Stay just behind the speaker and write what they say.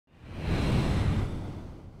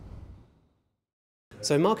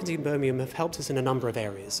So Marketing Birmingham have helped us in a number of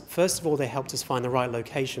areas. First of all, they helped us find the right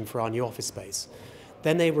location for our new office space.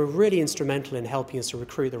 Then they were really instrumental in helping us to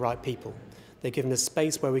recruit the right people. They've given us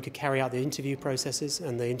space where we could carry out the interview processes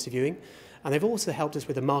and the interviewing, and they've also helped us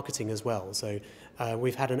with the marketing as well. So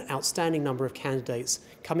we've had an outstanding number of candidates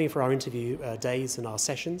coming for our interview days and our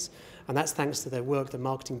sessions, and that's thanks to their work that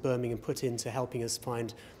Marketing Birmingham put into helping us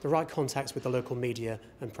find the right contacts with the local media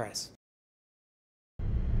and press.